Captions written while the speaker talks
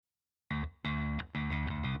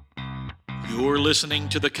You're listening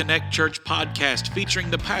to the Connect Church podcast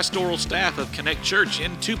featuring the pastoral staff of Connect Church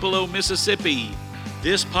in Tupelo, Mississippi.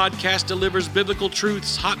 This podcast delivers biblical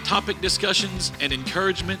truths, hot topic discussions, and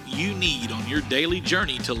encouragement you need on your daily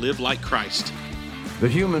journey to live like Christ. The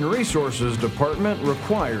Human Resources Department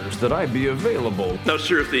requires that I be available. Not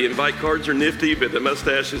sure if the invite cards are nifty, but the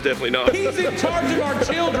mustache is definitely not. He's in charge of our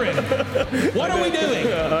children. What are we doing?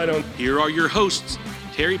 I don't. Here are your hosts,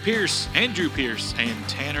 Terry Pierce, Andrew Pierce, and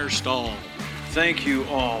Tanner Stahl. Thank you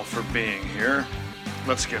all for being here.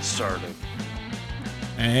 Let's get started.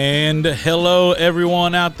 And hello,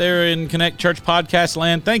 everyone out there in Connect Church podcast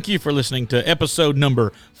land. Thank you for listening to episode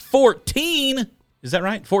number 14. Is that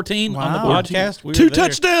right? 14 on the podcast? We 2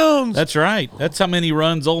 touchdowns. That's right. That's how many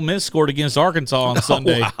runs Ole Miss scored against Arkansas on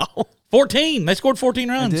Sunday. Wow. 14. They scored 14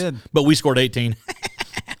 runs. They did. But we scored 18.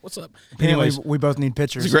 What's up? Anyways, we both need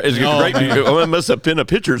pitchers. It's great. It's Oh, great. man. It must have been a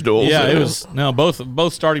pitcher's duel. yeah, so. it was. No,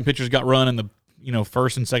 both starting pitchers got run in the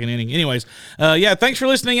first and second inning. Anyways, thanks for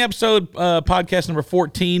listening. Episode podcast number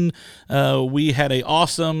 14. We had an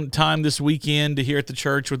awesome time this weekend here at the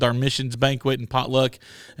church with our missions banquet and potluck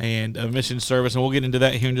and missions service, and we'll get into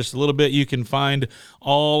that here in just a little bit. You can find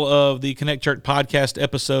all of the Connect Church podcast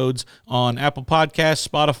episodes on Apple Podcasts,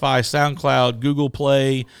 Spotify, SoundCloud, Google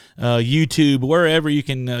Play, YouTube, wherever you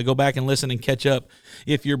can go back and listen and catch up.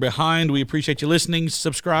 If you're behind, we appreciate you listening.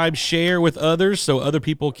 Subscribe, share with others so other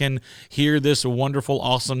people can hear this wonderful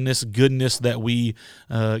awesomeness, goodness that we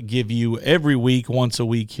give you every week, once a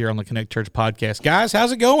week here on the Connect Church podcast. Guys,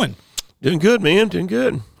 how's it going? Doing good, man. Doing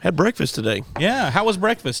good. Had breakfast today. Yeah, how was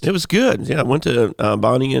breakfast? It was good. Yeah, I went to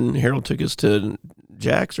Bonnie and Harold took us to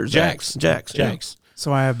Jack's or Jack's. Jack's.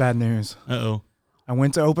 So I have bad news. Uh-oh. I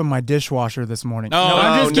went to open my dishwasher this morning. Oh,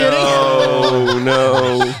 I'm just kidding. Oh,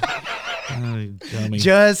 no. Oh, dummy.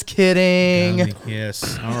 Just kidding. Dummy.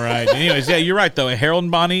 Yes. All right. Anyways, yeah, you're right, though. Harold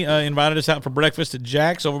and Bonnie invited us out for breakfast at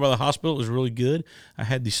Jack's over by the hospital. It was really good. I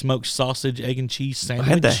had the smoked sausage, egg, and cheese sandwich.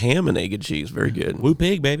 I had the ham and egg and cheese. Very good. Woo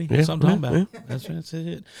pig, baby. That's what I'm talking about. That's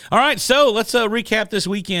it. All right, so let's recap this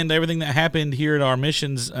weekend, everything that happened here at our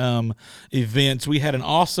missions events. We had an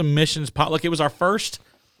awesome missions potluck. It was our first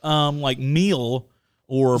meal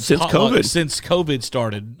or Since potluck COVID. since COVID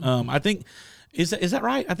started. I think is that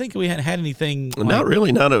right? I think we hadn't had anything. Not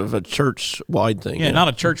really. Not of a church-wide thing. Yeah, not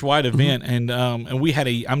a church-wide event, and we had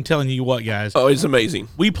I'm telling you what, guys. Oh, it's amazing.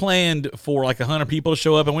 We planned for 100 people to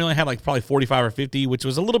show up, and we only had probably 45 or 50, which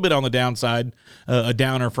was a little bit on the downside, a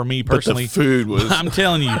downer for me personally. But the food was. I'm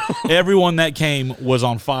telling you, everyone that came was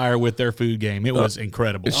on fire with their food game. It was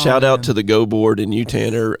incredible. Shout out to the Go Board and you,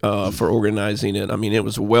 Tanner, for organizing it. I mean, it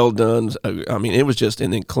was well done. I mean, it was just,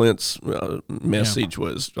 and then Clint's message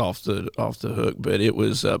was off the hook. But it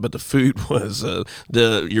was, but the food was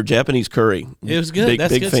your Japanese curry. It was good. Big,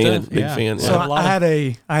 That's big good fan. stuff. Big Yeah. fan. So Yeah.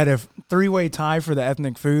 I had a three-way tie for the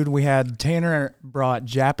ethnic food. We had Tanner brought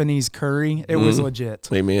Japanese curry. It was legit.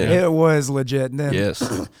 Amen. It was legit. And then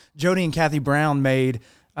Yes. Jody and Kathy Brown made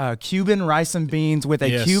Cuban rice and beans with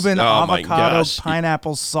a Yes. Cuban Oh, my avocado gosh.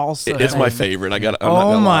 pineapple salsa. It's my thing. favorite. I'm not Oh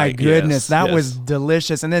gonna my lie. goodness, Yes, that yes. was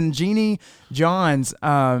delicious. And then Jeannie Johns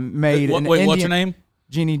made an Wait, Indian. what's her name?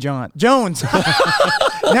 Jeannie Jones.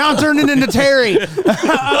 Now I'm turning into Terry.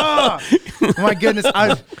 Oh, my goodness.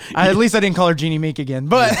 At least I didn't call her Jeannie Meek again.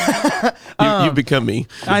 But You've become me.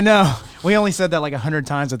 I know. We only said that 100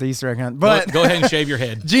 times at the Easter egg hunt. But Go ahead and shave your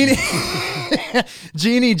head.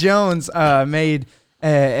 Jeannie Jones made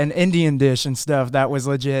an Indian dish and stuff that was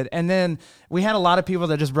legit. And then we had a lot of people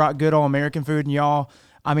that just brought good old American food. And y'all,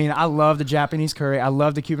 I mean, I love the Japanese curry. I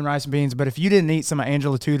love the Cuban rice and beans. But if you didn't eat some of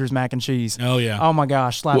Angela Tudor's mac and cheese, Oh, yeah. oh my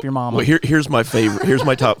gosh, slap your mama. Well, here's my favorite. Here's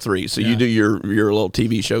my top three. So you do your little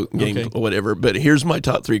TV show game Okay. or whatever. But here's my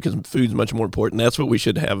top three because food's much more important. That's what we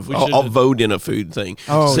should have. should I'll have- vote in a food thing.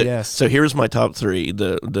 Oh, so, yes. So here's my top three.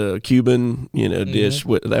 The Cuban dish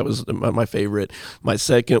that was my favorite. My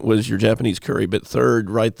second was your Japanese curry. But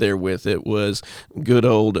third, right there with it, was good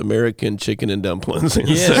old American chicken and dumplings. And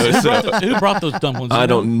Yes. so, Who brought those dumplings?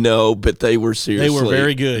 I don't know, but they were seriously.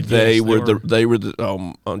 very good. They Yes, were. They were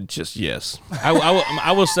just yes.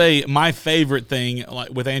 I will say my favorite thing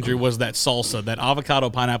with Andrew was that salsa, that avocado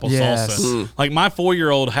pineapple Yes. salsa. My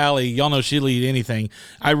 4-year-old Hallie, y'all know she'll eat anything.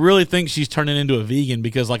 I really think she's turning into a vegan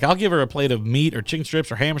because I'll give her a plate of meat or chicken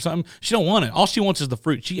strips or ham or something. She don't want it. All she wants is the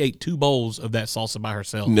fruit. She ate 2 bowls of that salsa by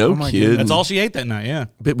herself. No my kidding. That's all she ate that night. Yeah.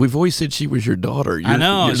 But we've always said she was your daughter. I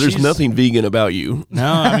know, There's she's- nothing vegan about you. No,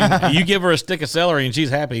 I mean you give her a stick of celery and she's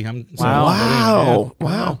happy. Wow.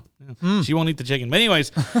 Wow. Yeah. She won't eat the chicken. But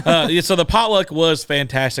anyways, so the potluck was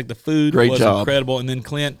fantastic. The food Great was job. incredible. And then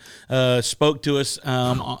Clint spoke to us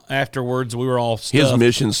afterwards. We were all stuffed. His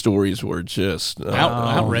mission stories were just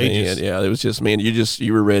outrageous. Man, yeah, it was just, man,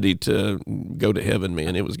 you were ready to go to heaven,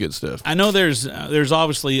 man. It was good stuff. I know there's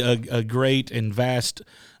obviously a great and vast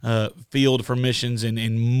field for missions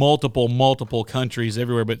in multiple countries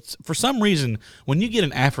everywhere, but for some reason, when you get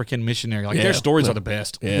an African missionary, their stories are the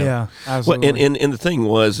best. Yeah, absolutely. Well, and the thing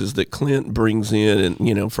is that Clint brings in,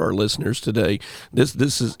 and for our listeners today,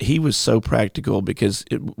 he was so practical because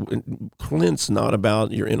Clint's not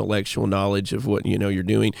about your intellectual knowledge of what you're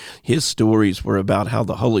doing. His stories were about how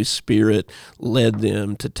the Holy Spirit led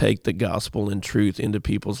them to take the gospel and truth into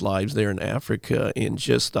people's lives there in Africa, and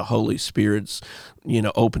just the Holy Spirit's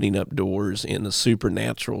opening up doors, and the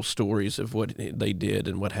supernatural stories of what they did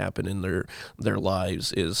and what happened in their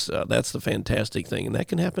lives that's the fantastic thing, and that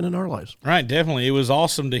can happen in our lives. Right, definitely. It was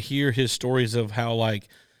awesome to hear his stories of how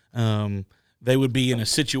they would be in a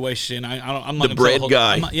situation. I'm not the bread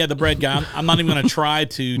guy. The bread guy. I'm not even going to try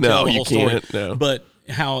to tell the whole story. No. But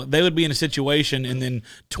how they would be in a situation, and then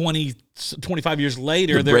 25 years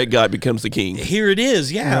later, the bread guy becomes the king. Here it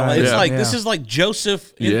is. Yeah, Right. This is like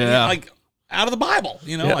Joseph. Out of the Bible,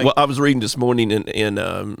 Well, I was reading this morning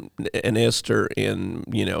in Esther, and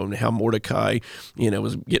how Mordecai,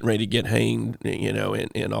 was getting ready to get hanged,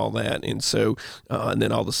 and all that, and so, and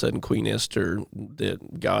then all of a sudden, Queen Esther,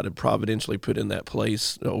 that God had providentially put in that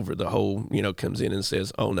place over the whole, comes in and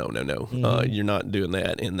says, "Oh no, you're not doing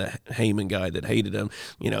that." And the Haman guy that hated him,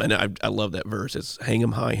 and I love that verse. It's hang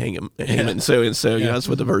him high, hang him. And so that's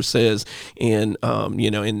what the verse says, and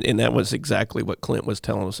and that was exactly what Clint was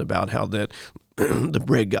telling us about, how that. The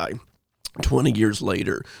bread guy 20 years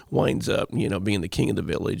later winds up, being the king of the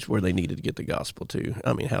village where they needed to get the gospel to.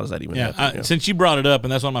 I mean, how does that even happen? Since you brought it up,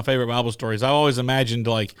 and that's one of my favorite Bible stories, I always imagined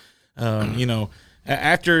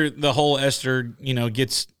after the whole Esther,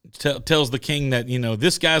 tells the king that,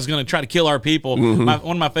 this guy's going to try to kill our people. Mm-hmm.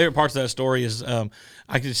 One of my favorite parts of that story is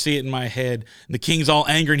I could see it in my head. The king's all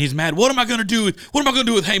angry and he's mad. What am I going to do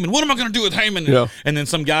with Haman? What am I going to do with Haman? Yeah. And then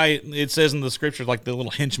some guy, it says in the scriptures, like the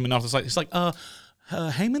little henchman off the side, it's like,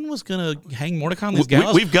 Haman was going to hang Mordecai on these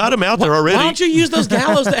gallows. We've got him out there already. Why don't you use those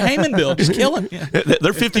gallows that Haman built? Just kill him. Yeah.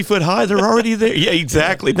 They're 50 foot high. They're already there. Yeah,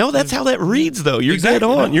 exactly. No, that's how that reads, though. You're dead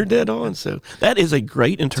on. You're dead on. So that is a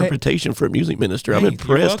great interpretation for a music minister. I'm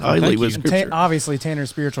impressed highly with Scripture. Obviously, Tanner's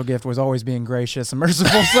spiritual gift was always being gracious and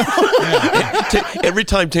merciful. So. Every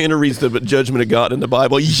time Tanner reads the judgment of God in the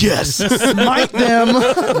Bible, yes. Smite them.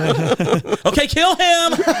 Okay, kill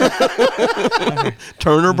him.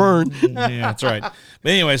 Turn or burn. Yeah, that's right.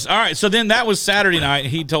 But anyways, all right, so then that was Saturday night.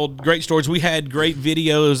 He told great stories. We had great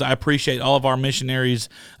videos. I appreciate all of our missionaries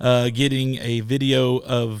getting a video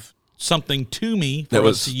of something to me for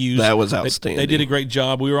us to use. That was outstanding. They did a great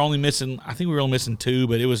job. We were only missing, I think we were only missing 2,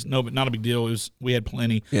 but it was not a big deal. We had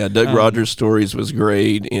plenty. Yeah, Doug Rogers' stories was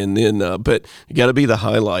great, and then but it got to be the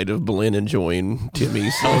highlight of Belen enjoying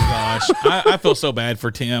Timmy's. Oh gosh, I feel so bad for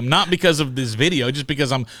Tim, not because of this video, just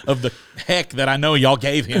because of the heck that I know y'all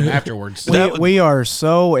gave him afterwards. We are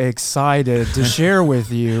so excited to share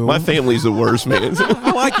with you. My family's the worst, man.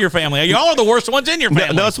 I like your family. Y'all are the worst ones in your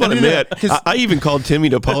family. No, that's what I meant. I even called Timmy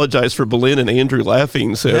to apologize for Belen and Andrew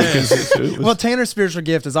laughing. So, well, Tanner's spiritual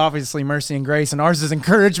gift is obviously mercy and grace, and ours is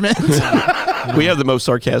encouragement. We have the most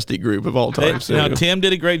sarcastic group of all time. Now, Tim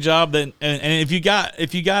did a great job. And if you guys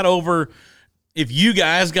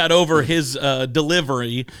got over his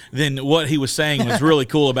delivery, then what he was saying was really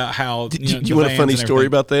cool about how. Do you want a funny story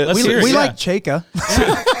about that? We like Chaka.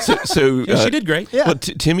 So she did great. Yeah. Well,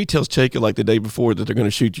 Timmy tells Chaka like the day before that they're going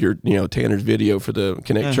to shoot Tanner's video for the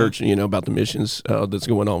Connect Church, about the missions that's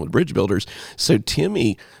going on with Bridge Builders. So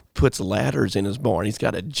Timmy puts ladders in his barn. He's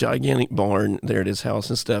got a gigantic barn there at his house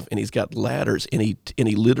and stuff, and he's got ladders, and he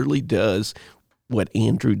literally does what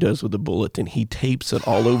Andrew does with the bulletin. He tapes it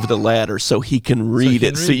all over the ladder so he can read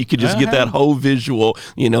it. So you could just get that whole visual,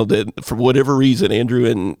 that for whatever reason, Andrew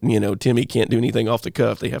and, Timmy can't do anything off the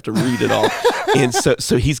cuff. They have to read it all. And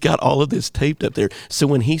so he's got all of this taped up there. So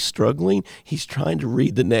when he's struggling, he's trying to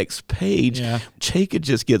read the next page. Yeah. Chaka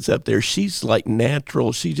just gets up there. She's like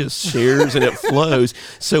natural. She just shares and it flows.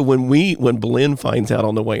 So when Belen finds out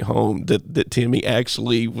on the way home that Timmy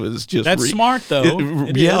actually was just... That's smart, though.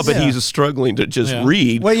 But he's struggling to just just Yeah.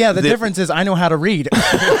 read. Well, yeah, the difference is I know how to read.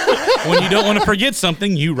 When you don't want to forget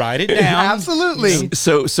something, you write it down. Absolutely.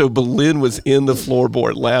 So Belen was in the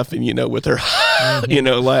floorboard laughing, with her,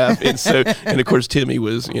 laugh. And of course, Timmy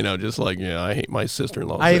was, just like, I hate my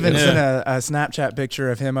sister-in-law. I even Yeah. sent a Snapchat picture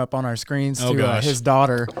of him up on our screens Oh, to gosh. his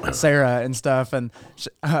daughter, Sarah, and stuff. And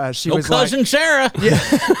she Oh, was cousin like, Sarah.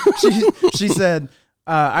 she said,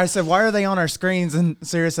 I said, why are they on our screens? And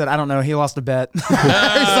Sarah said, I don't know. He lost a bet.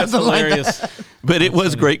 That's Something like hilarious. But it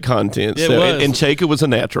was great content. It so, was. And Chaka was a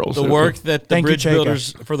natural. The work that the Thank you, Bridge Chaka.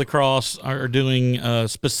 Builders for the Cross are doing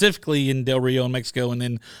specifically in Del Rio in Mexico and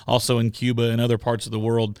then also in Cuba and other parts of the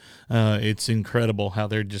world, it's incredible how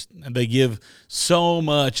they give so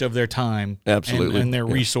much of their time Absolutely. and their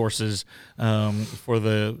resources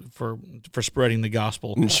for spreading the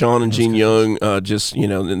gospel. And Sean and Jean Young,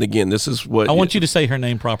 and again, this is what I want you to say her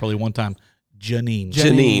name properly one time. Janine.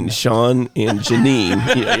 Janine, Sean, and Janine.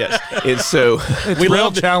 Yes. And so We real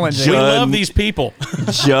love challenging. We love John- these people.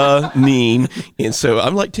 Janine. And so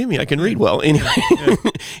I'm like, Timmy, I can read well. Anyway.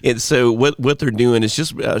 And so what they're doing is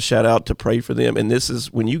just shout out to pray for them. And this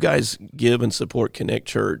is when you guys give and support Connect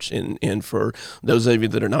Church. And for those of you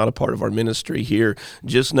that are not a part of our ministry here,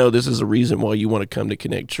 just know this is a reason why you want to come to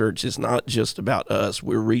Connect Church. It's not just about us.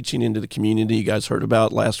 We're reaching into the community. You guys heard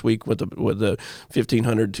about last week with the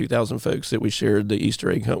 1,500, 2,000 folks that we shared the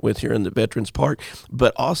Easter egg hunt with here in the Veterans Park.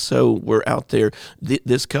 But also we're out there.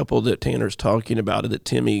 This couple that Tanner's talking about, that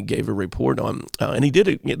Timmy gave a report on, and he did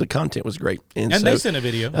it. The content was great, And they sent a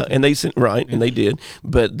video. and they sent and they did.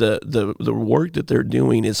 But the work that they're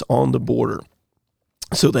doing is on the border.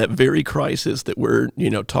 So that very crisis that we're,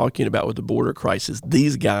 talking about with the border crisis,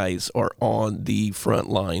 these guys are on the front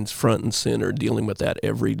lines, front and center, dealing with that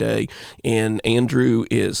every day. And Andrew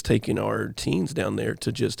is taking our teens down there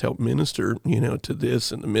to just help minister, to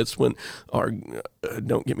this in the midst when our,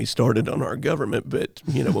 don't get me started on our government, but,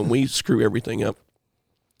 when we screw everything up,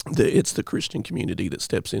 it's the Christian community that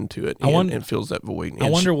steps into it and fills that void. I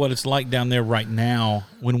wonder what it's like down there right now.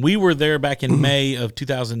 When we were there back in May of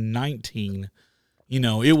 2019,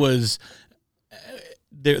 it was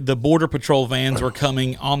the Border Patrol vans were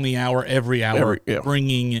coming on the hour, every hour,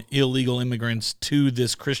 bringing illegal immigrants to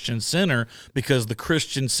this Christian center because the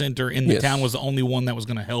Christian center in the town was the only one that was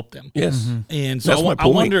going to help them. Yes. And so I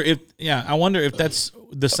wonder if that's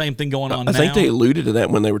the same thing going on now. I think they alluded to that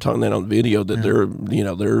when they were talking that on video that they're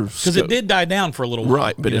because it did die down for a little while.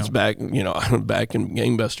 Right, but it's back, back in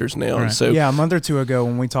Gangbusters now. Right. And so Yeah, a month or two ago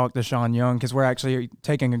when we talked to Sean Young, because we're actually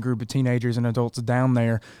taking a group of teenagers and adults down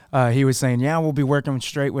there, he was saying, we'll be working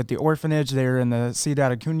straight with the orphanage there in the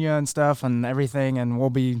Ciudad Acuña and stuff and everything, and we'll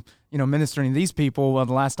be ministering to these people. Well,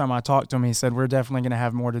 the last time I talked to him, he said we're definitely going to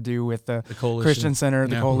have more to do with the Christian Center,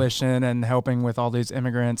 the coalition, and helping with all these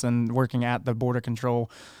immigrants and working at the border control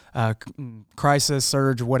crisis,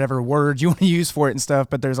 surge, whatever word you want to use for it and stuff.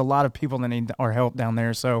 But there's a lot of people that need our help down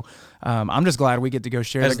there. So I'm just glad we get to go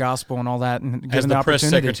share the gospel and all that. And As given the the press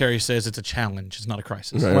opportunity. secretary says, it's a challenge. It's not a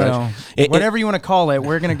crisis. Right. Well, And- whatever you want to call it,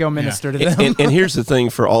 we're going to go minister to them. and here's the thing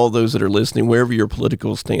for all those that are listening, wherever your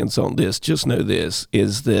political stance on this, just know this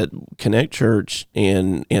is that Connect Church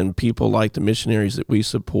and people like the missionaries that we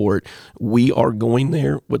support, we are going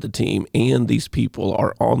there with the team, and these people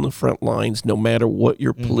are on the front lines. No matter what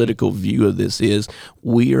your political view of this is,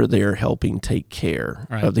 we are there helping take care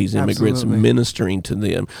of these immigrants, Absolutely. ministering to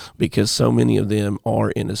them, because so many of them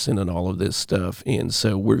are innocent in all of this stuff. And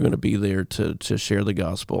so we're going to be there to share the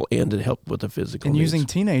gospel and to help with the physical And needs. using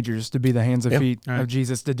teenagers to be the hands and feet of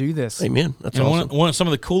Jesus to do this. Amen. That's And awesome. one of some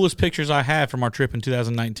of the coolest pictures I had from our trip in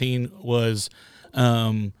 2019 was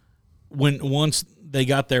once they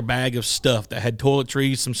got their bag of stuff that had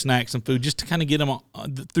toiletries, some snacks, some food, just to kind of get them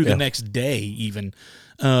through the next day. Even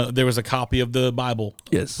there was a copy of the Bible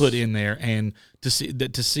put in there, and to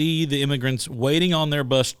see the immigrants waiting on their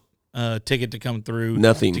bus ticket to come through,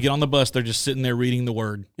 Nothing. to get on the bus, they're just sitting there reading the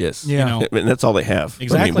Word. Yes. Yeah. And that's all they have. I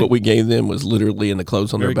Exactly. mean, what we gave them was literally, and the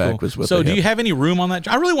clothes on Very their back cool. was what So, they do have. you have any room on that?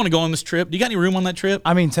 I really want to go on this trip. Do you got any room on that trip?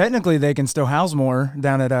 I mean, technically, they can still house more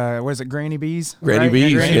down at, was it Granny B's? Granny right?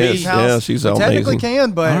 B's, Granny yes. B's house. Yeah, she's We technically amazing.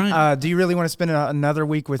 can, but All right. do you really want to spend another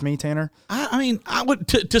week with me, Tanner? I mean, I would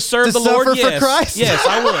to serve To the Lord. suffer for Yes, Christ? yes,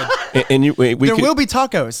 I would. And we There could, will be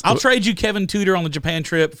tacos. I'll trade you Kevin Tudor on the Japan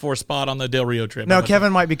trip for a spot on the Del Rio trip. How No, about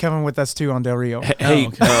Kevin might be coming with us too on Del Rio. Hey,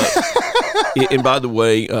 okay. and by the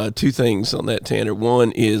way, two things on that, Tanner.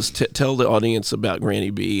 One is tell the audience about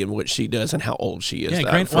Granny B and what she does and how old she is. Yeah,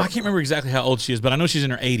 I can't remember exactly how old she is, but I know she's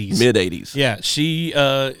in her 80s. Mid-80s. Yeah,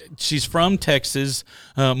 she's from Texas,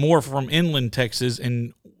 more from inland Texas,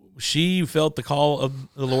 and she felt the call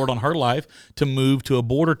of the Lord on her life to move to a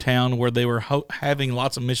border town where they were having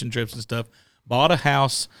lots of mission trips and stuff. bought a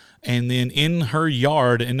house, and then in her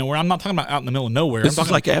yard, and I'm not talking about out in the middle of nowhere. This I'm is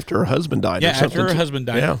talking like after her husband died. yeah, or something. after her husband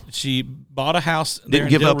died, Yeah. she bought a house. There Didn't in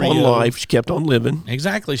give Del up on Rio. life. She kept on living.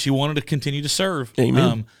 Exactly. She wanted to continue to serve.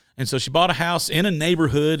 Amen. And so she bought a house in a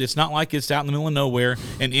neighborhood. It's not like it's out in the middle of nowhere.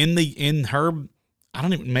 And in her, I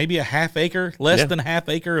don't even, maybe a half acre, less than a half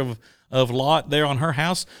acre of lot there on her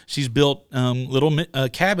house, she's built little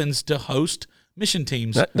cabins to host mission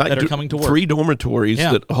teams that are coming to work. 3 dormitories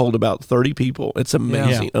that hold about 30 people. It's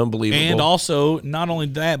amazing, unbelievable. And also, not only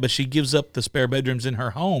that, but she gives up the spare bedrooms in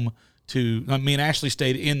her home to. Me and Ashley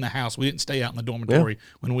stayed in the house. We didn't stay out in the dormitory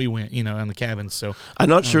when we went, in the cabins. So I'm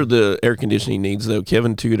not sure the air conditioning needs though.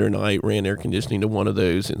 Kevin Tudor and I ran air conditioning to one of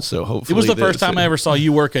those, and so hopefully it was the first time I ever saw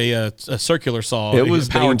you work a circular saw. It was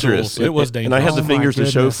power dangerous. Tools. It was dangerous, and I had the fingers to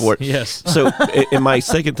show for it. Yes. So, and my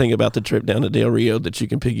second thing about the trip down to Del Rio that you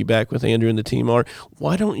can piggyback with Andrew and the team are,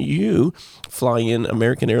 why don't you fly in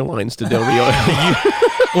American Airlines to Del Rio?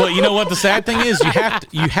 Well, you know what the sad thing is,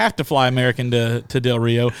 you have to fly American to Del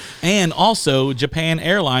Rio, and also Japan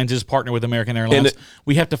Airlines is partnered with American Airlines.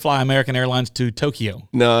 We have to fly American Airlines to Tokyo.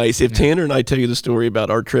 Nice. If Tanner and I tell you the story about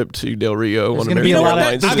our trip to Del Rio on American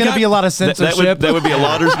Airlines, there's going to be a lot of censorship. that would be a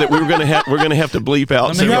lot that we're going to have to bleep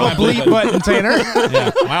out. You have a bleep button, Tanner.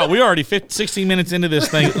 Yeah. Wow, we're already 16 minutes into this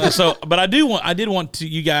thing. So, but I did want to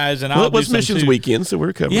you guys, and it was missions weekend, so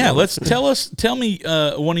we're covering. Yeah, tell me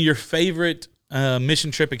one of your favorite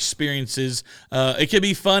mission trip experiences. It could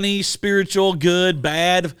be funny, spiritual, good,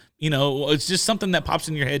 bad. It's just something that pops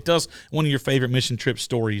in your head. Tell us one of your favorite mission trip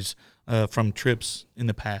stories from trips in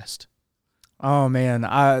the past. Oh man!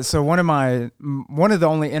 So one of the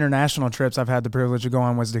only international trips I've had the privilege of going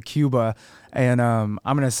on was to Cuba, and I'm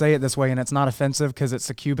going to say it this way, and it's not offensive because it's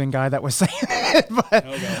a Cuban guy that was saying it. But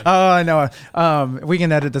I know we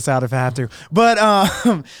can edit this out if I have to. But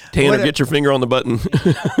Tanner, get your finger on the button.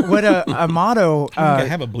 What Amato? I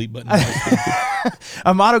have a bleep button.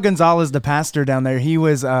 Amato Gonzalez, the pastor down there,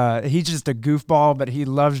 he's just a goofball, but he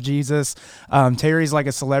loves Jesus. Terry's like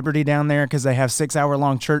a celebrity down there because they have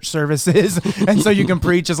 6-hour-long church services, and so you can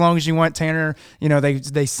preach as long as you want. Tanner,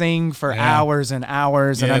 they sing for hours and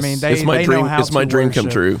hours, and I mean they know how it's my dream come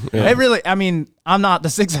true. Yeah. It really, I mean, I'm not the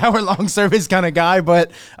 6-hour-long service kind of guy,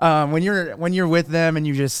 but when you're with them and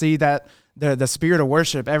you just see that. The spirit of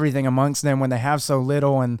worship, everything amongst them when they have so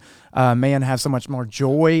little and have so much more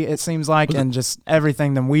joy, it seems like, and just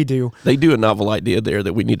everything than we do. They do a novel idea there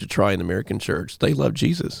that we need to try in the American church. They love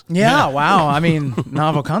Jesus. Yeah, wow. I mean,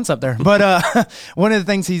 novel concept there. But one of the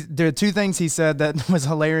things there are 2 things he said that was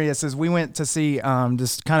hilarious is we went to see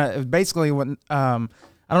just kind of basically when I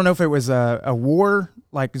don't know if it was a war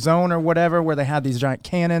like zone or whatever, where they had these giant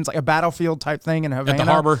cannons, like a battlefield type thing in Havana. At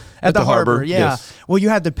the harbor? At the harbor, yeah. Yes. Well, you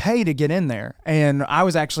had to pay to get in there. And I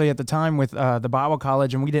was actually at the time with the Bible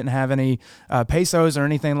college, and we didn't have any pesos or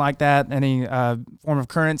anything like that, any form of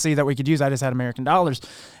currency that we could use. I just had American dollars.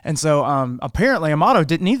 And so apparently Amato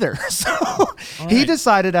didn't either. So he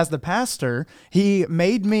decided as the pastor, we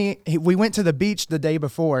went to the beach the day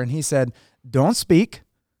before, and he said, don't speak.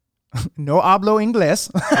 No hablo inglés.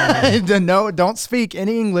 No, don't speak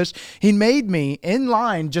any English. He made me in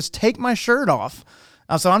line just take my shirt off.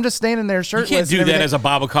 So I'm just standing there shirtless. You can't do that as a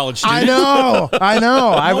Bible college student. I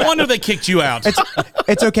know. No wonder they kicked you out.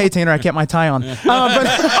 It's okay, Tanner. I kept my tie on. That's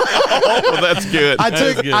good.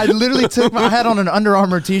 I literally I had on an Under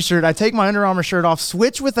Armour t-shirt. I take my Under Armour shirt off,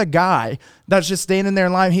 switch with a guy that's just standing there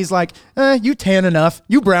in line. He's like, you tan enough,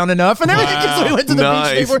 you brown enough, and everything. So we went to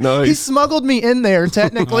the beach before. He smuggled me in there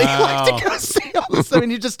technically, like to go see all this stuff.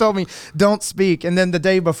 And he just told me, don't speak. And then the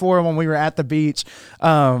day before when we were at the beach,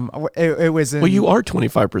 it was in, well, you are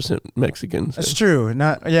 25% Mexican. So. That's true.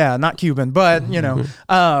 Not Cuban, but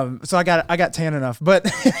so I got tan enough.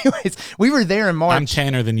 But anyways, we were there in March. I'm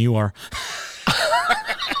tanner than you are.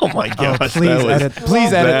 Oh my gosh! Please edit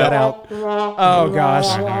that out. Oh gosh.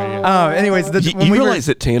 Anyways, you realize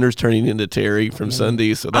that Tanner's turning into Terry from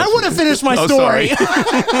Sunday. So I want to finish my story.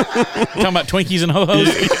 Talking about Twinkies and ho-hos.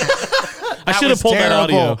 I should have pulled that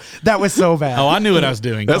audio. That was so bad. Oh, I knew what I was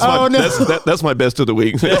doing. That's my best of the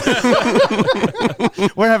week.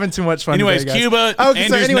 We're having too much fun. Anyways, today, Cuba.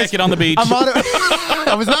 Andrew's naked on the beach.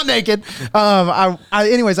 I was not naked.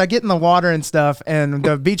 Anyways, I get in the water and stuff, and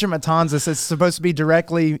the beach at Matanzas is supposed to be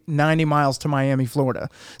directly 90 miles to Miami, Florida.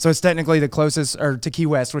 So it's technically the closest, or to Key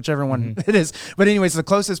West, whichever one it is. But anyways, the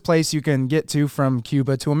closest place you can get to from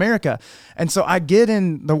Cuba to America. And so I get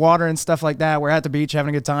in the water and stuff like that. We're at the beach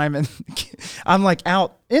having a good time, and I'm like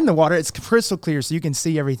out in the water. It's crystal clear, so you can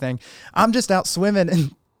see everything. I'm just out swimming,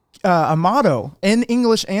 and Amato in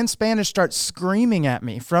English and Spanish starts screaming at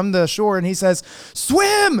me from the shore, and he says,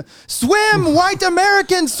 "Swim, swim, white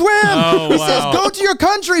American, swim!" He says, "Go to your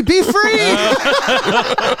country, be free."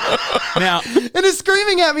 Now, and he's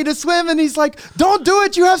screaming at me to swim, and he's like, "Don't do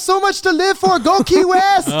it! You have so much to live for. Go Key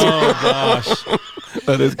West!" oh gosh.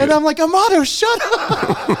 That is good. And I'm like, "Amato, shut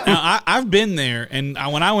up!" Now, I've been there, and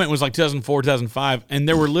when I went it was like 2004, 2005, and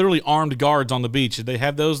there were literally armed guards on the beach. Did they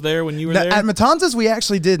have those there when you were there? At Matanzas, we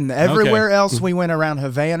actually didn't. Everywhere else, we went around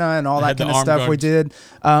Havana and all that had the kind of armed stuff. We guards. did.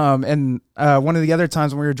 And one of the other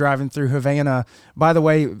times when we were driving through Havana, by the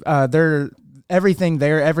way, everything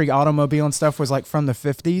there, every automobile and stuff was like from the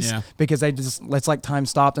 50s because it's like time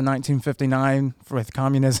stopped in 1959 with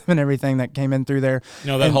communism and everything that came in through there.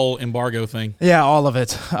 You know, that whole embargo thing. Yeah, all of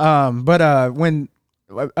it. But when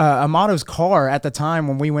Amato's car at the time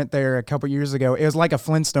when we went there a couple years ago, it was like a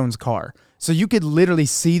Flintstones car. So you could literally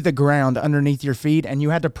see the ground underneath your feet, and you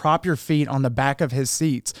had to prop your feet on the back of his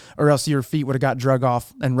seats, or else your feet would have got drug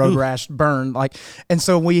off and road rash burned. And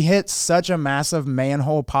so we hit such a massive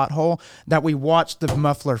manhole pothole that we watched the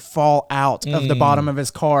muffler fall out of the bottom of his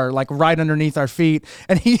car, like right underneath our feet.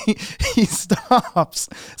 And he stops.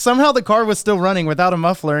 Somehow the car was still running without a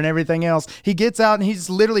muffler and everything else. He gets out and he's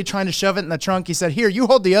literally trying to shove it in the trunk. He said, "Here, you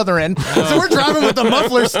hold the other end." So we're driving with the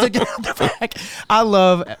muffler sticking out the back. I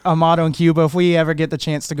love Amato and Cuba. If we ever get the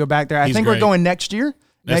chance to go back there, I think great. we're going next year.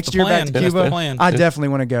 That's Next the year plan. back to That's Cuba. the plan. I definitely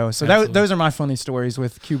want to go. So those are my funny stories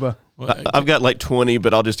with Cuba. I've got like 20,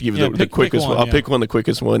 but I'll just give you the quickest one. I'll pick one, the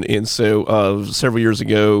quickest one. And so several years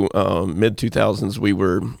ago, mid-2000s, we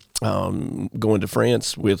were going to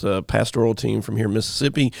France with a pastoral team from here in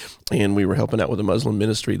Mississippi, and we were helping out with a Muslim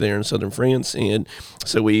ministry there in southern France. And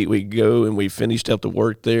so we go and we finished up the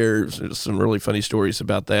work there. There's some really funny stories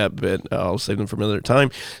about that, but I'll save them for another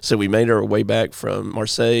time. So we made our way back from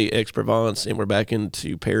Marseille, Aix-Provence, and we're back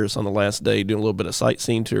into Paris on the last day doing a little bit of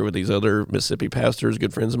sightseeing tour with these other Mississippi pastors,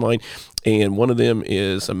 good friends of mine. And one of them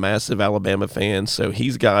is a massive Alabama fan, so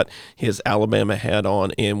he's got his Alabama hat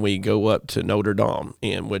on, and we go up to Notre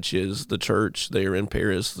Dame, which is the church there in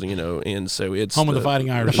Paris, and so it's Home of the Fighting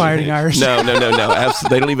Irish. The Fighting Irish. No. Absolutely,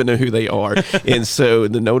 they don't even know who they are. And so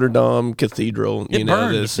the Notre Dame Cathedral, It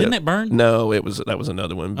burned. Didn't it burn? No, that was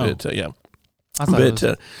another one, but yeah. I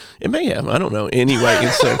thought It may have. I don't know. Anyway, and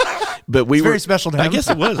so, but we It's were very special to him. I guess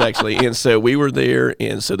it was actually, and so we were there,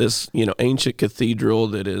 and so this ancient cathedral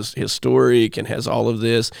that is historic and has all of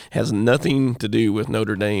this has nothing to do with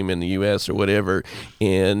Notre Dame in the U.S. or whatever.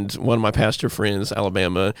 And one of my pastor friends,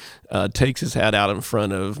 Alabama, takes his hat out in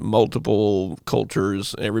front of multiple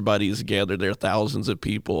cultures. Everybody's gathered there, thousands of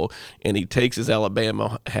people, and he takes his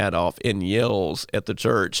Alabama hat off and yells at the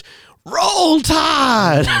church, "Roll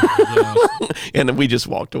Tide!" And then we just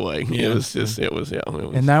walked away. Yeah. And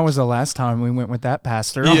that was the last time we went with that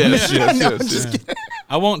pastor. Yes. No, I'm just kidding.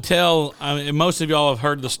 I won't tell. Most of y'all have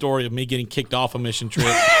heard the story of me getting kicked off a mission trip.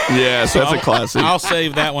 Yes, that's a classic. I'll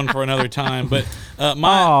save that one for another time. But when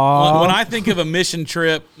I think of a mission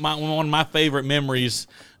trip, one of my favorite memories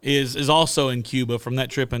is also in Cuba from that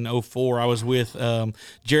trip in 2004. I was with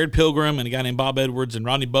Jared Pilgrim and a guy named Bob Edwards and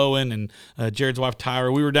Rodney Bowen and Jared's wife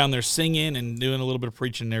Tyra. We were down there singing and doing a little bit of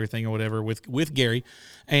preaching and everything or whatever with Gary.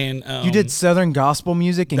 And You did Southern gospel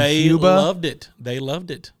music in they Cuba? loved it. They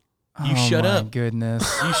loved it. You shut up. Oh, my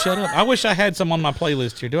goodness. You shut up. I wish I had some on my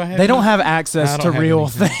playlist here. Do I have They don't any? have access I to don't have real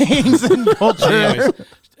anything. things in culture.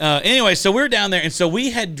 Anyway, so we were down there, and so we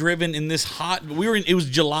had driven in this hot. It was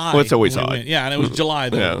July. Well, it's always when we hot. went. Yeah, and it was July.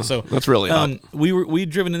 Though, Yeah, so that's really hot. We'd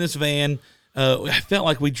driven in this van. I felt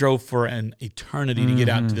like we drove for an eternity to get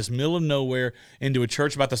out to this middle of nowhere into a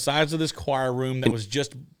church about the size of this choir room that was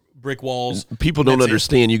just brick walls. People don't That's it.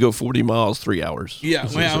 understand. You go 40 miles, 3 hours. Yeah,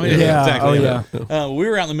 Yeah, exactly. oh, yeah. We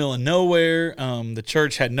were out in the middle of nowhere. The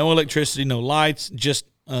church had no electricity, no lights, just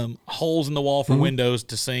holes in the wall for windows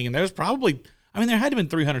to sing. And there was probably, there had to have been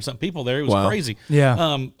 300 something people there. It was crazy. Yeah.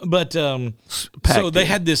 So they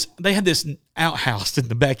had this outhouse in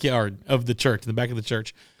the backyard of the church, in the back of the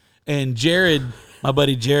church, and Jared, my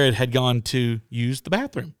buddy Jared, had gone to use the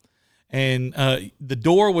bathroom, and the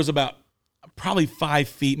door was about probably 5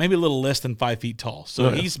 feet, maybe a little less than 5 feet tall.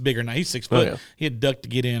 So he's bigger now. He's 6 foot. yeah. He had ducked to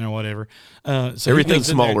get in or whatever. So Everything's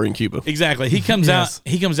smaller in Cuba. Exactly. He comes out.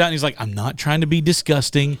 He comes out and he's like, "I'm not trying to be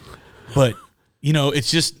disgusting, but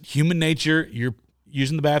it's just human nature. You're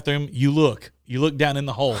using the bathroom. You look down in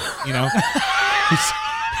the hole.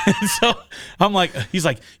 And so I'm like, he's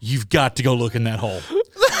like, you've got to go look in that hole.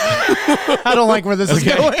 I don't like where this is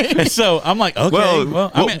going. And so I'm like, okay,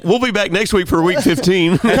 well, we'll be back next week for week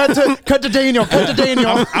 15. Cut to Daniel. Cut to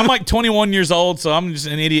Daniel. I'm like 21 years old, so I'm just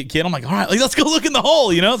an idiot kid. I'm like, all right, let's go look in the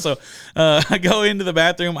hole, So I go into the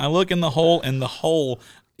bathroom, I look in the hole, and the hole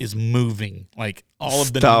is moving. Like all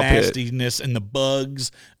of the nastiness and the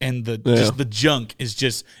bugs and just the junk is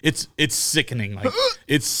just it's sickening. Like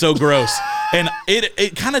it's so gross. And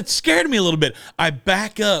it kind of scared me a little bit. I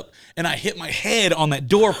back up and I hit my head on that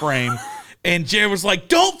door frame. And Jared was like,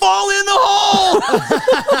 "Don't fall in the hole."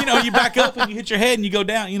 You back up and you hit your head and you go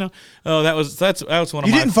down. Oh, that was one of my.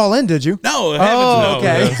 You didn't fall in, did you? No.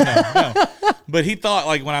 Okay. No. But he thought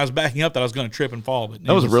like when I was backing up that I was going to trip and fall. But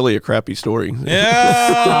that was really a crappy story.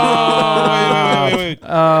 Yeah. Wait.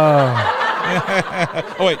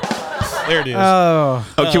 Oh wait. There it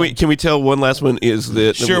is. Can we tell one last one? Is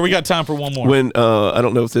that sure? We got time for one more. When I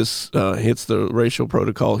don't know if this hits the racial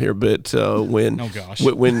protocol here, but when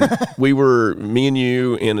when we were, me and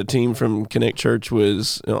you and a team from Connect Church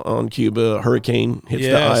was on Cuba, a hurricane hits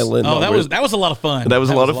the island. Oh, that was a lot of fun. That was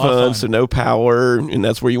a lot of fun. So no power, and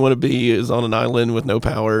that's where you want to be, is on an island with no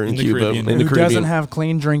power in Cuba, Caribbean. in the Caribbean. Doesn't have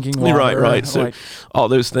clean drinking water. Right. So all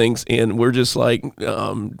those things, and we're just like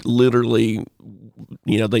literally.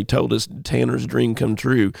 They told us Tanner's dream come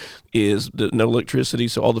true is no electricity,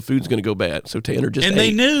 so all the food's going to go bad. So Tanner just ate.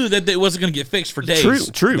 They knew that it wasn't going to get fixed for days.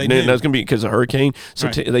 True. And that was going to be because of a hurricane. So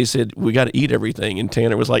they said, we got to eat everything. And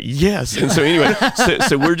Tanner was like, yes. And so anyway,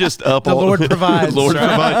 so we're just up. The Lord provides. The Lord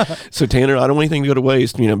provides. So Tanner, I don't want anything to go to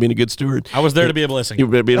waste, being a good steward. I was there to be a blessing. You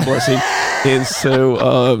better be a blessing. And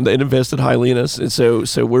so they invested highly in us. And so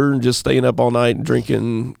we're just staying up all night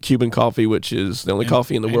drinking Cuban coffee, which is the only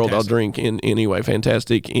coffee in the world I'll drink. And anyway,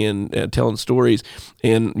 fantastic. And telling stories.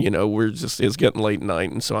 And, it's getting late at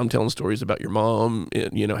night. And so I'm telling stories about your mom,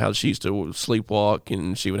 and, how she used to sleepwalk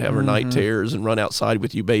and she would have her night terrors and run outside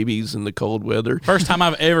with you babies in the cold weather. First time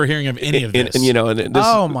I've ever hearing of any of this. And this,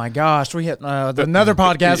 oh my gosh, we hit another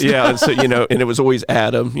podcast. Yeah. And so, and it was always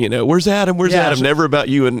Adam, where's Adam? Where's Adam? Never about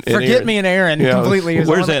you and Forget Aaron. me and Aaron completely.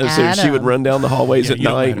 Where's Adam? So she would run down the hallways at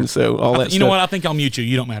night. And so all that stuff. You know what? I think I'll mute you.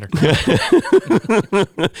 You don't matter.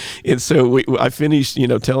 And so I finished,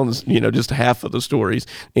 telling, just half of the stories.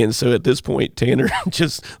 And so at this point, Tanner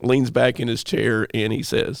just leans back in his chair and he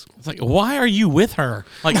says, "It's like, why are you with her?"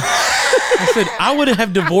 Like I said, I would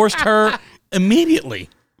have divorced her immediatly.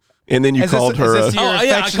 And then you called her. Is this your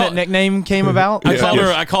affectionate nickname came about? I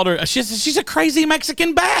called her. She's a crazy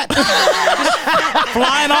Mexican bat,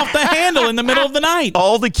 flying off the handle in the middle of the night.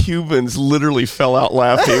 All the Cubans literally fell out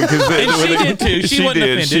laughing because she did too. She wasn't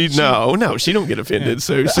offended. No, she don't get offended.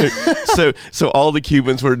 Yeah. So all the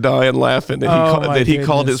Cubans were dying laughing that he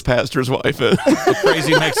called his pastor's wife a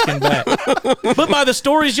crazy Mexican bat. But by the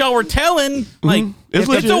stories y'all were telling, like. It's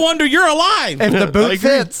no wonder you're alive. If the boot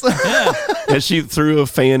fits. And she threw a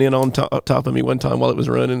fan in on top of me one time while it was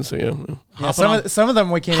running. So some of them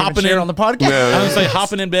we can't even share on the podcast. I would say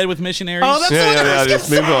hopping in bed with missionaries. Oh, that's just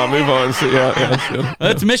move on. So,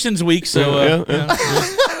 it's missions week, so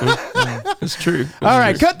it's true. All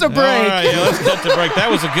right, cut the break. All right, let's cut the break. That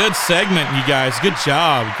was a good segment, you guys. Good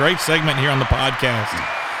job. Great segment here on the podcast.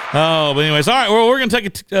 Oh, but anyways, all right, well, we're going to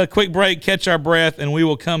take a quick break, catch our breath, and we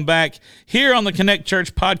will come back here on the Connect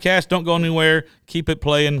Church podcast. Don't go anywhere. Keep it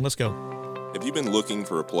playing. Let's go. Have you been looking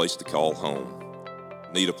for a place to call home?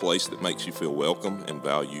 Need a place that makes you feel welcome and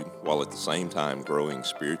valued while at the same time growing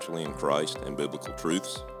spiritually in Christ and biblical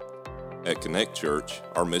truths? At Connect Church,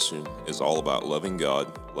 our mission is all about loving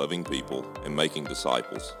God, loving people, and making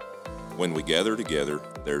disciples. When we gather together,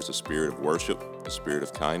 there's a spirit of worship, a spirit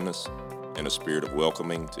of kindness, and a spirit of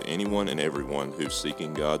welcoming to anyone and everyone who's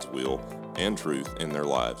seeking God's will and truth in their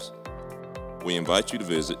lives. We invite you to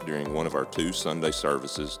visit during one of our 2 Sunday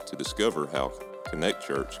services to discover how Connect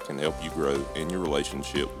Church can help you grow in your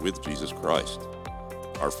relationship with Jesus Christ.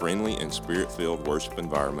 Our friendly and spirit-filled worship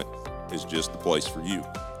environment is just the place for you.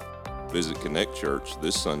 Visit Connect Church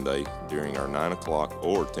this Sunday during our 9 o'clock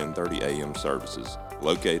or 10:30 a.m. services,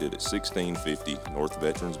 located at 1650 North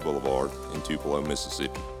Veterans Boulevard in Tupelo,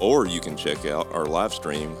 Mississippi. Or you can check out our live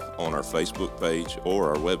stream on our Facebook page or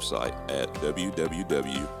our website at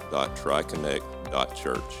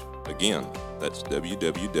www.triconnect.church. Again, that's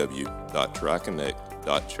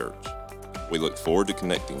www.triconnect.church. We look forward to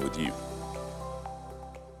connecting with you.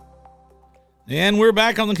 And we're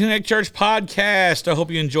back on the Connect Church podcast. I hope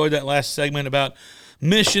you enjoyed that last segment about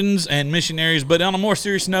missions and missionaries. But on a more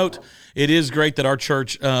serious note, it is great that our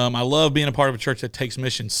church, I love being a part of a church that takes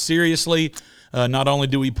missions seriously. Not only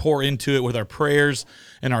do we pour into it with our prayers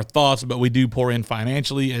and our thoughts, but we do pour in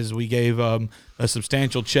financially, as we gave a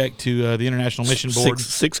substantial check to the International Mission Board.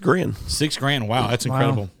 $6,000. $6,000. Wow, that's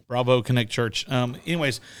incredible. Wow. Bravo, Connect Church.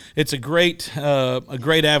 Anyways, it's a great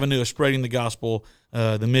avenue of spreading the gospel,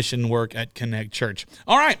 the mission work at Connect Church.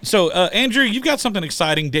 All right, so Andrew, you've got something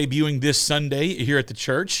exciting debuting this Sunday here at the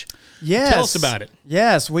church. Yes. Tell us about it.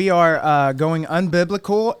 Yes, we are going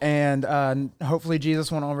unbiblical, and hopefully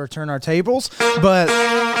Jesus won't overturn our tables. But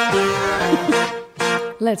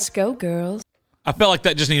let's go, girls. I felt like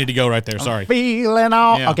that just needed to go right there. Sorry. Feeling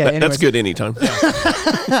all okay. That's good anytime.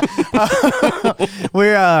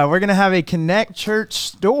 We're gonna have a Connect Church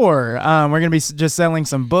store. We're gonna be just selling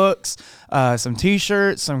some books, some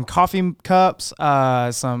T-shirts, some coffee cups,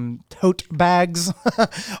 some tote bags,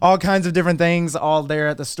 all kinds of different things, all there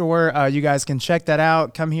at the store. You guys can check that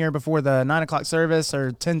out. Come here before the 9 o'clock service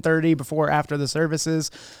or 10:30 before or after the services.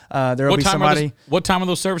 There will be somebody. What time are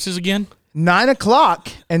those services again? 9 o'clock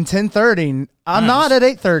and 10:30. I'm not at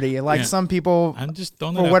 8:30, like some people, I'm just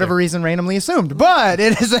for whatever reason, randomly assumed. But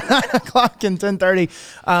it is at 9 o'clock and 10:30,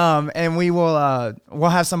 and we'll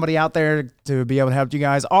have somebody out there to be able to help you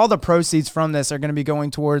guys. All the proceeds from this are going to be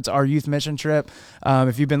going towards our youth mission trip.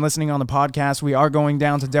 If you've been listening on the podcast, we are going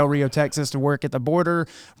down to Del Rio, Texas, to work at the border.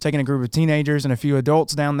 We're taking a group of teenagers and a few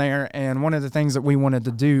adults down there, and one of the things that we wanted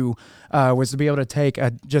to do was to be able to take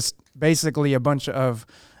just basically a bunch of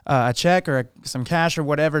a check or some cash or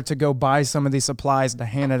whatever to go buy some of these supplies to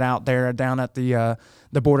hand it out there down at the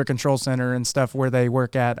Border Control Center and stuff where they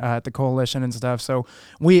work at the coalition and stuff. So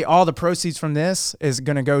all the proceeds from this is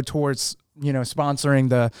going to go towards sponsoring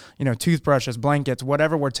the toothbrushes, blankets,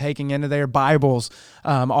 whatever we're taking into there, Bibles,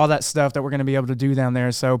 all that stuff that we're going to be able to do down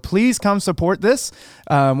there. So please come support this.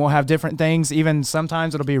 We'll have different things. Even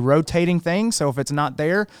sometimes it'll be rotating things. So if it's not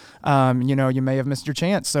there, you may have missed your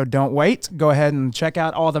chance. So don't wait. Go ahead and check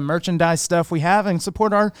out all the merchandise stuff we have and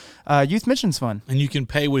support our Youth Missions Fund. And you can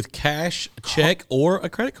pay with cash, a check, or a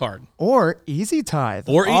credit card. Or Easy Tithe.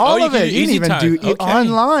 Or all of it. You can even do okay.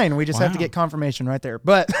 online. We just have to get confirmation right there.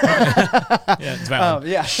 But yeah, it's valid.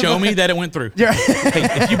 Yeah. Show me that it went through. Yeah. Hey,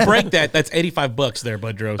 if you break that, that's $85 there,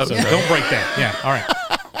 Budro. So don't break that. Yeah. All right.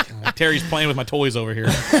 Terry's playing with my toys over here.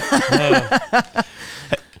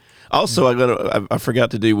 Also, I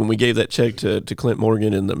forgot to do when we gave that check to Clint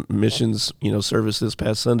Morgan and the missions service this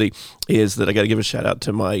past Sunday, is that I got to give a shout out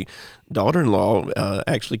to my daughter-in-law.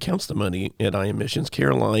 Actually counts the money at I Am Missions,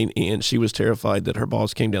 Caroline, and she was terrified that her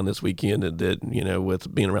boss came down this weekend and that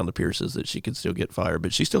with being around the Pierces that she could still get fired,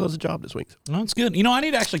 but she still has a job this week. Well, that's good. I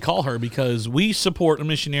need to actually call her because we support a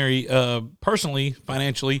missionary personally,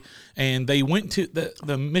 financially, and they went to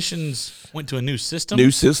the missions went to a new system.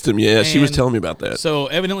 Yeah. She was telling me about that. So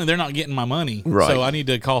evidently they're not getting my money. Right. So I need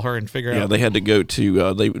to call her and figure out. Yeah, they had to go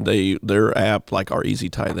to their app, like our Easy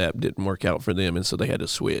Tithe app, didn't work out for them, and so they had to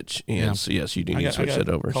switch. And so yes, you do need to switch that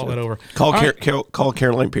over. Call that over. Call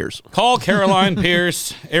Caroline Pierce. Call Caroline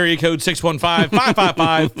Pierce. Area code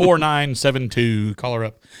 615-555-4972. Call her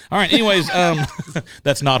up. All right. Anyways,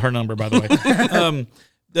 that's not her number, by the way.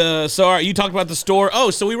 So all right, you talked about the store. Oh,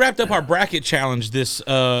 so we wrapped up our bracket challenge this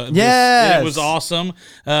yes. It was awesome.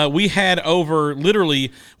 We had over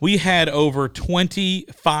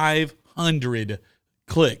 2,500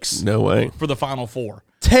 clicks. No way. For the Final Four.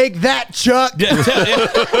 Take that, Chuck.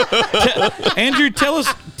 Andrew, tell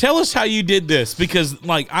us how you did this, because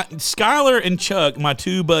Skylar and Chuck, my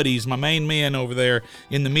two buddies, my main men over there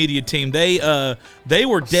in the media team, they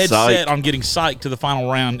were dead set on getting psyched to the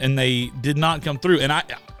final round, and they did not come through. And I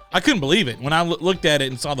couldn't believe it when I looked at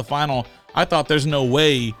it and saw the final. I thought there's no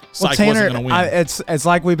way Psych wasn't going to win. It's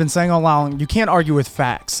like we've been saying all along. You can't argue with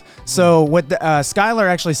facts. So what Skylar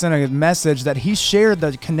actually sent a message that he shared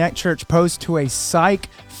the Connect Church post to a Psych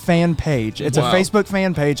fan page. It's a Facebook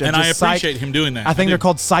fan page. And I appreciate him doing that. I think they're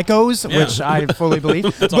called Psychos, which I fully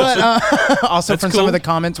believe. That's awesome. Also from some of the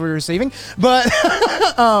comments we were receiving. But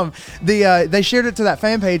they shared it to that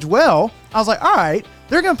fan page. Well, I was like, all right.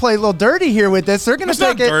 They're going to play a little dirty here with this. They're going to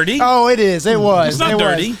take it. It's not dirty. Oh, it is. It was. It's not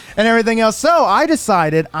dirty. And everything else. So I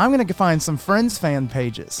decided I'm going to find some Friends fan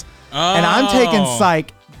pages. Oh. And I'm taking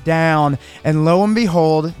Psych down. And lo and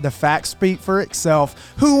behold, the facts speak for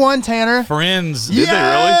itself. Who won, Tanner? Friends. Did they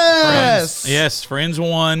really? Friends. Yes, Friends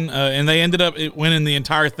won. And they ended up winning the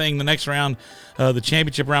entire thing. The next round, the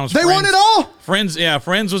championship round was Friends. They won it all? Friends,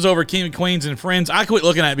 Friends was over King of Queens, and Friends, I quit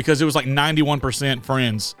looking at it because it was like 91%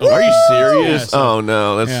 Friends. Are you serious? Yeah, so- Oh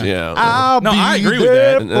no, that's I'll I be agree with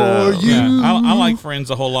there that. for you. Yeah, I like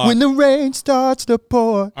Friends a whole lot. when the rain starts to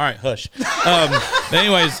pour. All right, hush.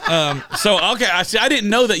 Anyways, so okay, I didn't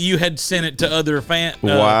know that you had sent it to other fan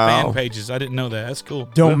pages. I didn't know that. That's cool.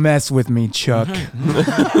 Don't mess with me, Chuck.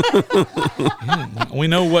 We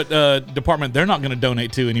know what department they're not going to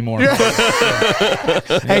donate to anymore.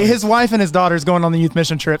 Hey, his wife and his daughter's going on the youth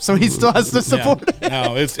mission trip, so he still has to support it.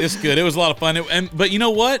 No, it's good. It was a lot of fun. But you know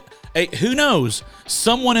what? Hey, who knows?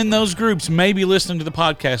 Someone in those groups may be listening to the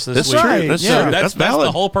podcast this That's week. true. That's Yeah. true. That's valid.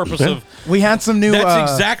 the whole purpose of. We had some new. That's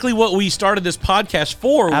exactly what we started this podcast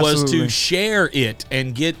for, was Absolutely. to share it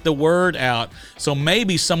and get the word out. So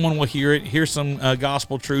maybe someone will hear some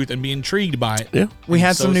gospel truth and be intrigued by it. Yeah. We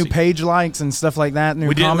had So some new see- page likes and stuff like that, new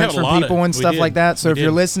We did. We comments had a from lot people of- and we stuff did. like that. So We if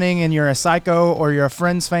you're did. listening and you're a psycho or you're a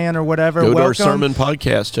Friends fan or whatever, Go to welcome. our sermon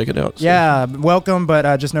podcast. Check it out. So. Yeah, welcome, but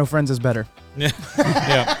just know Friends is better.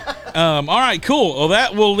 Yeah. All right, cool. Well,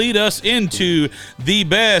 that will lead us into the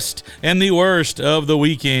best and the worst of the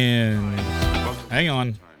weekend. Hang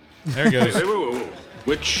on. There it goes. Whoa.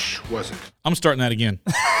 Which was it? I'm starting that again.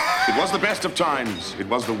 It was the best of times. It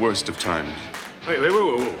was the worst of times.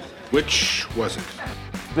 Whoa. Which was it?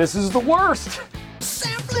 This is the worst.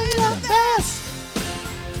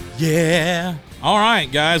 Yeah. All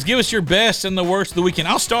right, guys. Give us your best and the worst of the weekend.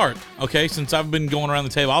 I'll start, okay? Since I've been going around the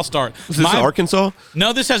table, I'll start. Is this Arkansas?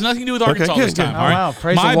 No, this has nothing to do with Arkansas good, this time. good. All right. Oh, wow.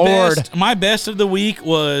 Praise the Lord. My best of the week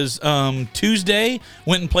was Tuesday.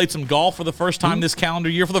 Went and played some golf for the first time this calendar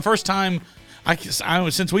year. For the first time,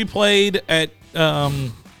 since we played at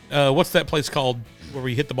what's that place called where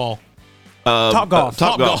we hit the ball? Top golf.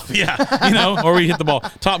 Top golf. Yeah, where we hit the ball.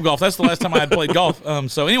 Top golf. That's the last time I had played golf.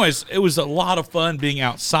 So, anyways, it was a lot of fun being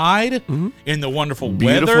outside in the wonderful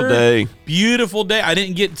Beautiful weather. day. Beautiful day. I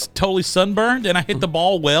didn't get totally sunburned, and I hit the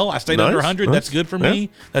ball well. I stayed under Nice, 100. nice. That's good for me.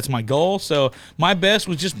 That's my goal. So, my best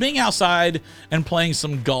was just being outside and playing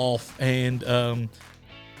some golf and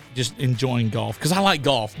just enjoying golf because I like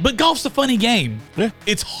golf. But golf's a funny game. Yeah.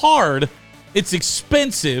 It's hard. It's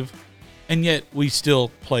expensive. And yet we still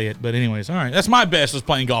play it. But anyways, all right. That's my best, was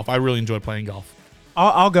playing golf. I really enjoyed playing golf.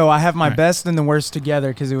 I'll go. I have my right. best and the worst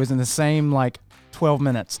together because it was in the same 12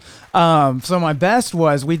 minutes. So my best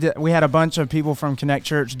was we had a bunch of people from Connect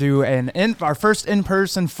Church do our first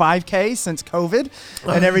in-person 5K since COVID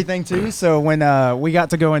and everything too. So when we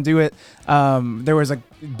got to go and do it, there was a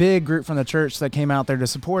big group from the church that came out there to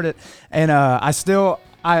support it, and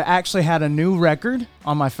I actually had a new record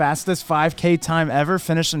on my fastest 5K time ever,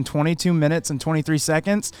 finished in 22 minutes and 23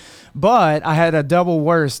 seconds, but I had a double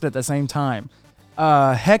worst at the same time.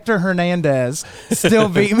 Hector Hernandez still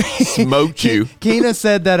beat me. Smoked you. Keena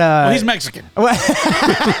said that. Well, he's Mexican.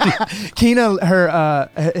 Keena,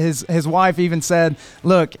 his wife even said,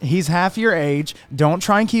 "Look, he's half your age. Don't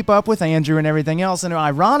try and keep up with Andrew and everything else." And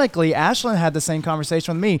ironically, Ashlyn had the same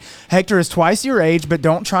conversation with me. Hector is twice your age, but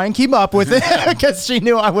don't try and keep up with it because she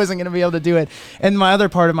knew I wasn't going to be able to do it. And my other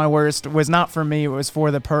part of my worst was not for me; it was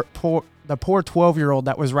for the poor 12-year-old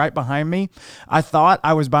that was right behind me. I thought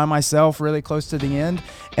I was by myself really close to the end,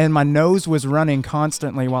 and my nose was running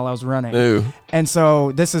constantly while I was running. Ooh. And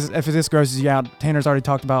so if this grosses you out, Tanner's already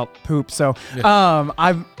talked about poop. So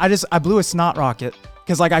I blew a snot rocket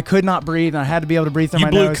because I could not breathe and I had to be able to breathe through You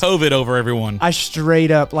my blew nose. COVID over everyone. I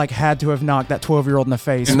straight up had to have knocked that 12-year-old in the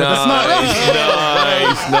face with a snot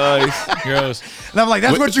rocket. Nice. Gross. And I'm like,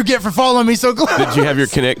 that's what you get for following me so close. Did you have your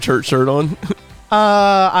Connect Church shirt on?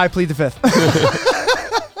 I plead the fifth.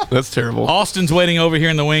 That's terrible. Austin's waiting over here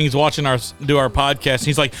in the wings watching do our podcast.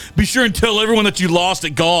 He's like, be sure and tell everyone that you lost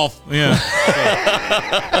at golf. Yeah.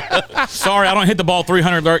 Sorry, I don't hit the ball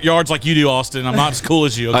 300 yards like you do, Austin. I'm not as cool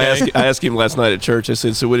as you, okay? I asked him last night at church. I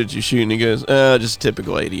said, so what did you shoot? And he goes, just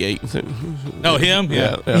typical 88. Oh, him?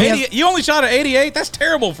 Yeah. Yeah. 88 you only shot at 88? That's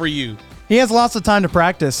terrible for you. He has lots of time to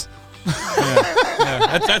practice.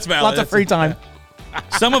 Yeah, that's valid. Lots of free time.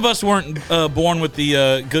 Some of us weren't born with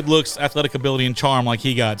the good looks, athletic ability, and charm like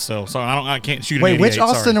he got. So I can't shoot. Wait, an 88, which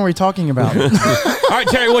Austin are we talking about? All right,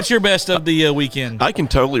 Terry, what's your best of the weekend? I can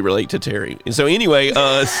totally relate to Terry. So anyway,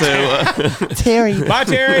 Terry. Bye,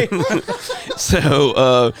 Terry.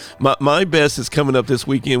 So my best is coming up this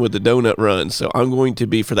weekend with the donut run. So I'm going to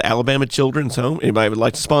be for the Alabama Children's Home. Anybody would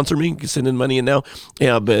like to sponsor me? You can send in money in now.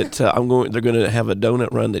 Yeah, but they're going to have a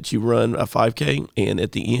donut run that you run a 5K, and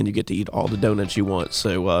at the end you get to eat all the donuts you want.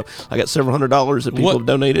 So I got several $100s that people have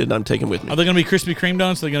donated, and I'm taking with me. Are they going to be Krispy Kreme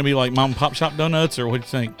donuts? Are they going to be like mom and pop shop donuts, or what do you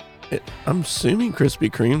think? I'm assuming Krispy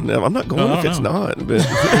Kreme. No, I'm not going No, I if don't it's know. not. But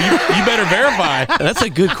You better verify. that's a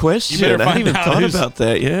good question. You better I haven't find even out thought who's- about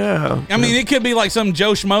that. Yeah. I mean, it could be like some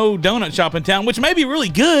Joe Schmo donut shop in town, which may be really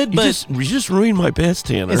good, but you just ruined my best,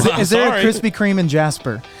 Tanner. Is there sorry. a Krispy Kreme in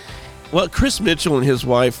Jasper? Well, Chris Mitchell and his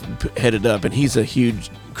wife headed up, and he's a huge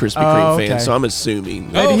Krispy Oh, Kreme okay. fan, so I'm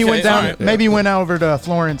assuming. Maybe he okay, went down. all right. Maybe he went over to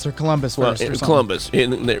Florence or Columbus Well, first. Or in something. Columbus.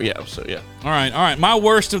 In there, yeah, so yeah. All right. My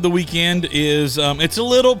worst of the weekend is it's a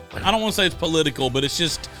little, I don't want to say it's political, but it's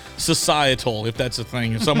just societal, if that's a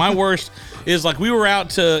thing. So my worst is like we were out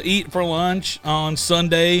to eat for lunch on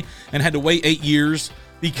Sunday and had to wait 8 years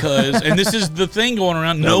because, and this is the thing going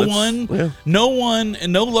around, no one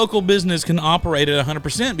and no local business can operate at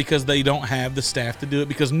 100% because they don't have the staff to do it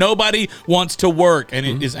because nobody wants to work, and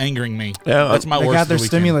it is angering me. Yeah, That's my They worst got of the their weekend.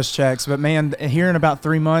 stimulus checks, but man, here in about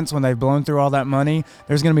 3 months when they've blown through all that money,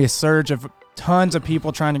 there's going to be a surge of tons of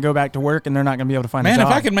people trying to go back to work, and they're not going to be able to find a Man, job.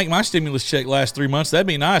 if I could make my stimulus check last 3 months, that'd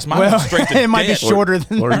be nice. Mine well, went straight to it might be debt. shorter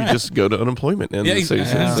than Or that. you just go to unemployment. And Yeah, so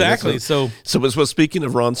exactly. So speaking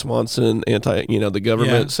of Ron Swanson, the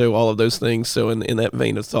government, Yeah. so all of those things. So in that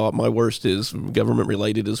vein of thought, my worst is government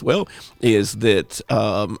related as well. Is that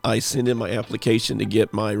I send in my application to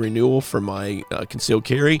get my renewal for my concealed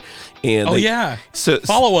carry, and so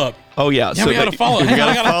follow up. Oh yeah, Yeah, so we got to follow. Hang on,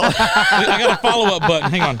 I got a follow up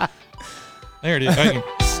button. Hang on. There it is.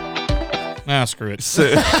 Screw it.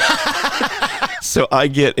 So I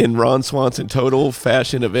get in Ron Swanson total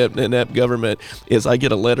fashion of inept government is I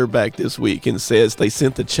get a letter back this week and says they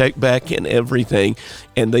sent the check back and everything,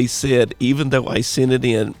 and they said even though I sent it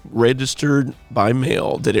in registered by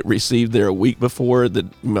mail that it received there a week before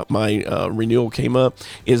my renewal came up,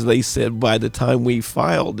 is they said by the time we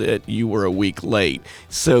filed it you were a week late,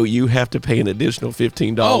 so you have to pay an additional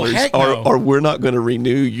 $15 Oh, heck no. or we're not going to renew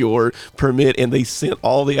your permit. And they sent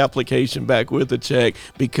all the application back with the check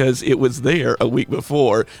because it was there a week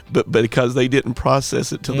before, but because they didn't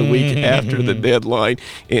process it till the week after the deadline.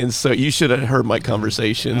 And so you should have heard my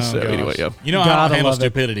conversation. So anyway, yeah. You know I Gotta don't handle love it.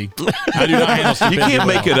 stupidity. I do not handle You stupidity. can't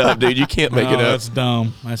make it up, dude. You can't make No, it up. That's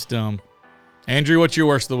dumb. That's dumb. Andrew, what's your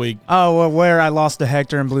worst of the week? Oh, well, where I lost to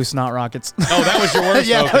Hector and Blue Snot Rockets. Oh, that was your worst?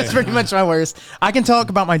 yeah, Okay. that was pretty much my worst. I can talk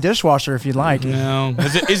about my dishwasher if you'd like. No.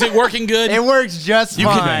 Is it working good? It works just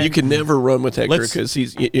fine. You can never run with Hector Let's- because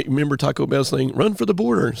he's. Remember Taco Bell's saying, "Run for the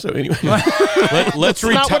border." So anyway, Let's Not what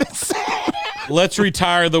retire. it said. Let's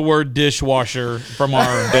retire the word dishwasher from our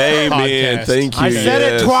amen. podcast. Thank you. I said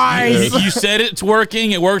it Yes. twice. You said it's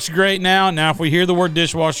working. It works great now. Now, if we hear the word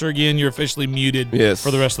dishwasher again, you're officially muted Yes.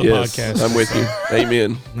 for the rest of the Yes. podcast. I'm with you.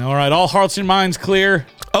 Amen. All right. All hearts and minds clear.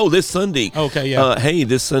 Oh, this Sunday. Okay, yeah. Hey,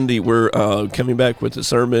 this Sunday we're coming back with the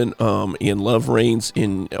sermon in Love Reigns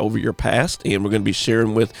in Over Your Past, and we're going to be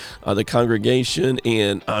sharing with the congregation,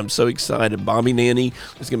 and I'm so excited. Bobby Nanny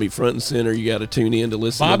is going to be front and center. You got to tune in to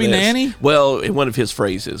listen Bobby to this. Nanny? Well, in one of his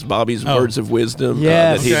phrases, Bobby's words of wisdom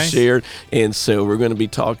Yes. that he's Okay. shared, and so we're going to be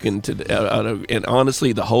talking to, and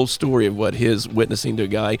honestly, the whole story of what his witnessing to a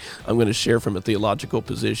guy, I'm going to share from a theological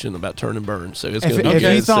position about turn and burn. So it's going to be If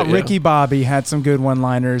good. you thought So, yeah. Ricky Bobby had some good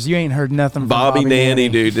one-liners, you ain't heard nothing from Bobby Nanny,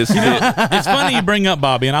 dude, this is it. It's funny you bring up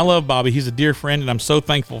Bobby, and I love Bobby. He's a dear friend, and I'm so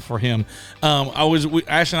thankful for him.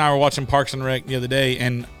 Ash and I were watching Parks and Rec the other day,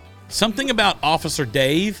 and something about Officer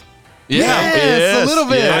Dave. Yes, a little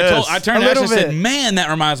bit. Yes. I turned A to Ash little and said, bit. "Man, that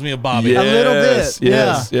reminds me of Bobby." Yes, A little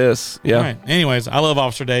bit, Yes. Yeah. All right. Anyways, I love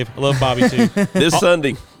Officer Dave. I love Bobby too. This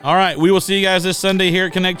Sunday. All right, we will see you guys this Sunday here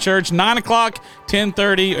at Connect Church, 9 o'clock,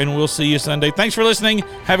 10:30, and we'll see you Sunday. Thanks for listening.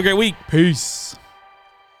 Have a great week. Peace.